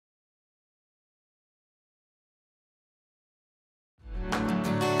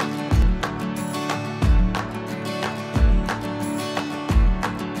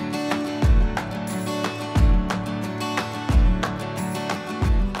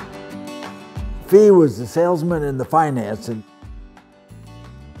fee was the salesman and the financing.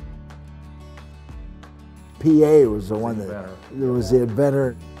 PA was the one that was the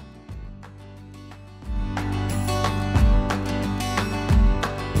inventor.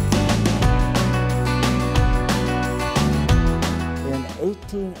 In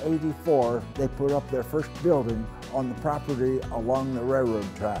 1884, they put up their first building on the property along the railroad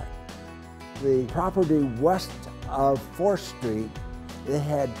track. The property west of 4th Street, they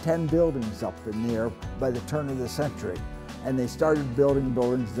had 10 buildings up in there by the turn of the century. And they started building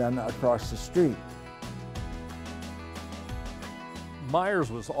buildings then across the street.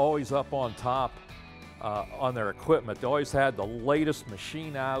 Myers was always up on top on their equipment. They always had the latest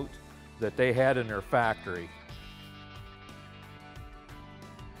machine out that they had in their factory.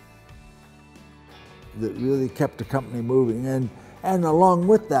 That really kept the company moving. And along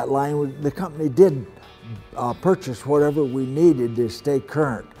with that line, the company did purchase whatever we needed to stay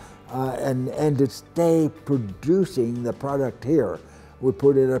current and to stay producing the product here. We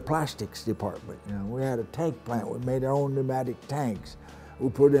put in a plastics department. You know, we had a tank plant. We made our own pneumatic tanks. We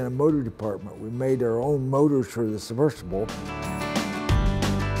put in a motor department. We made our own motors for the submersible.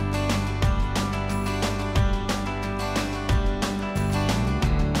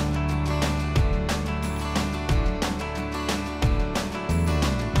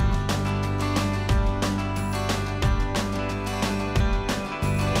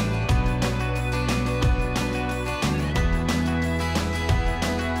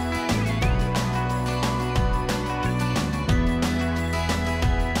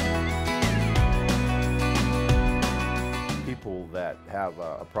 That have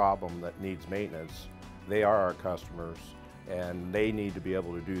a problem that needs maintenance, they are our customers, and they need to be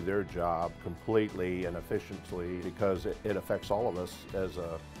able to do their job completely and efficiently because it affects all of us as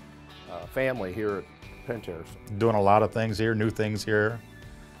a family here at Pentair. Doing a lot of things here, new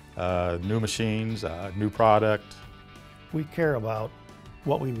machines, new product. We care about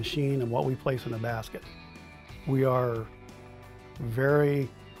what we machine and what we place in the basket. We are very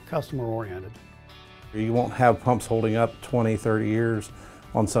customer oriented. You won't have pumps holding up 20, 30 years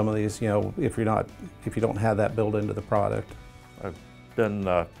on some of these, you know, if you don't have that built into the product. I've been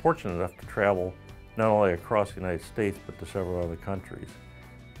fortunate enough to travel not only across the United States, but to several other countries.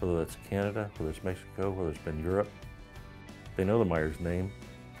 Whether that's Canada, whether it's Mexico, whether it's been Europe. They know the Myers name,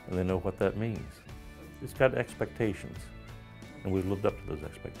 and they know what that means. It's got expectations, and we've lived up to those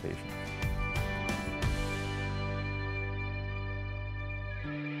expectations.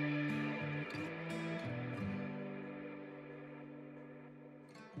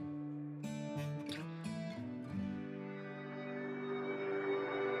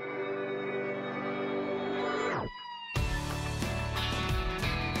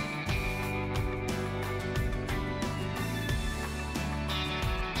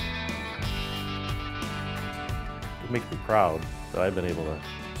 It makes me proud that I've been able to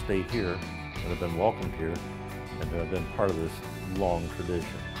stay here and have been welcomed here and have been part of this long tradition.